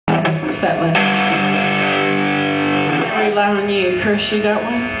set list. I'm gonna rely on you. Chris, you got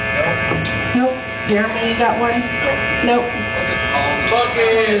one? Nope. Jeremy, you got one? Nope. We'll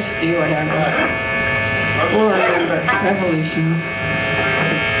just do whatever. We'll remember. Revolutions.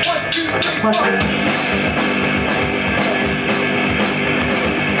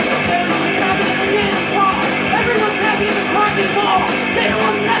 Everyone's happy in the dance hall. Everyone's happy in the crime ball. They don't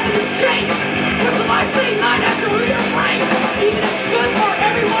want nothing to change. Cause the life they might have to root your brain. Even if it's good for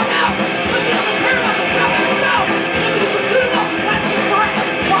everyone else. But the other care about yourself and yourself. If you pursue all the kinds of crap.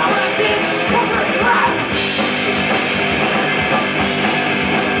 While I did, corporate trap.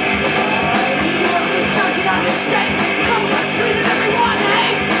 The United States, government treating everyone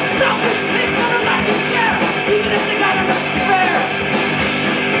hate. Selfish pigs that are not to share, even if they got enough spare.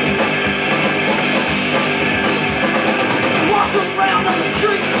 Walk around on the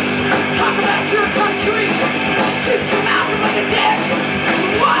street, talk about your country, shoot your mouth like a dick.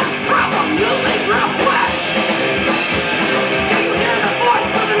 What problem? You'll leave real quick. Do you hear the voice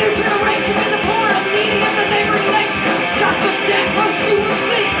for the new generation in the poor and needy of the neighboring nation? Just a dead close you will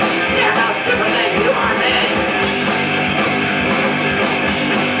see. They're no different than you are me.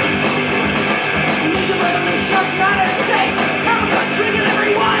 Major revolution's not at stake. Have a country that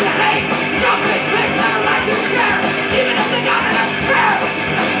everyone hate. Selfish pigs never like to share, even if they got enough spare.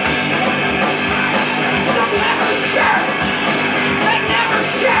 They'll never share. They never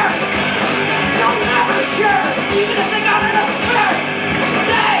share. They'll never share, even if they got enough spare.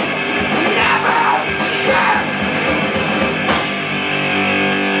 They never share.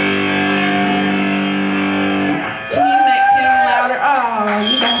 Can you make him louder? Oh,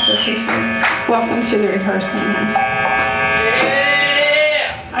 you guys are too soon. Welcome to the rehearsal.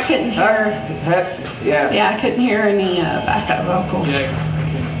 Yeah! I couldn't hear. Yeah, I couldn't hear any backup vocal. Yeah, I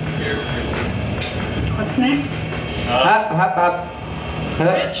can hear. What's next?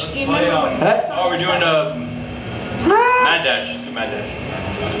 Rich, do you remember what's next? Oh, we're doing Mad Dash. Just do Mad Dash.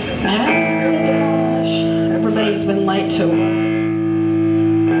 Mad Dash. Everybody's been late to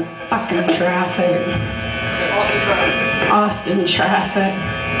work. Fucking traffic. Austin traffic.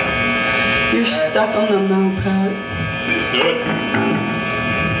 You're stuck on the moped. Let's do it.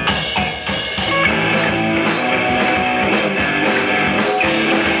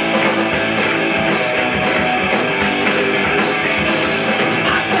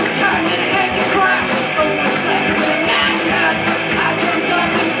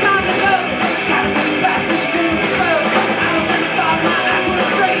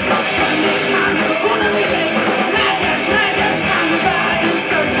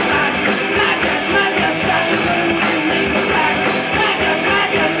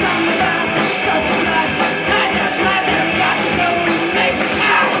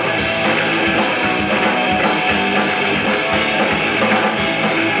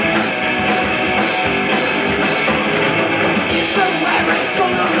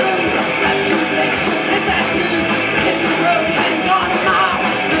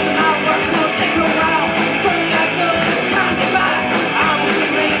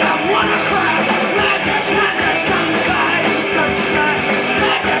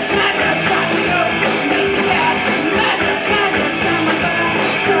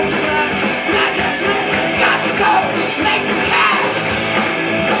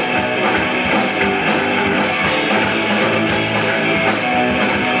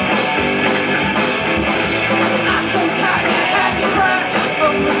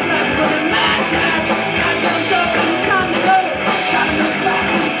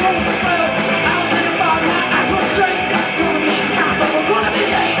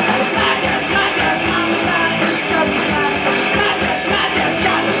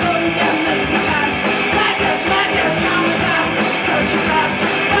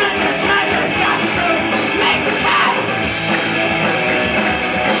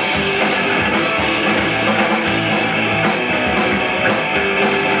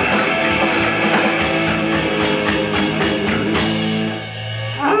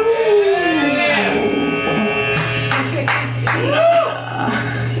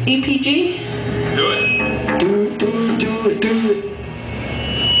 EPG? Do it. Do it.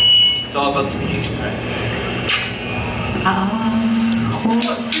 It's all about the EPG. Right? Ah.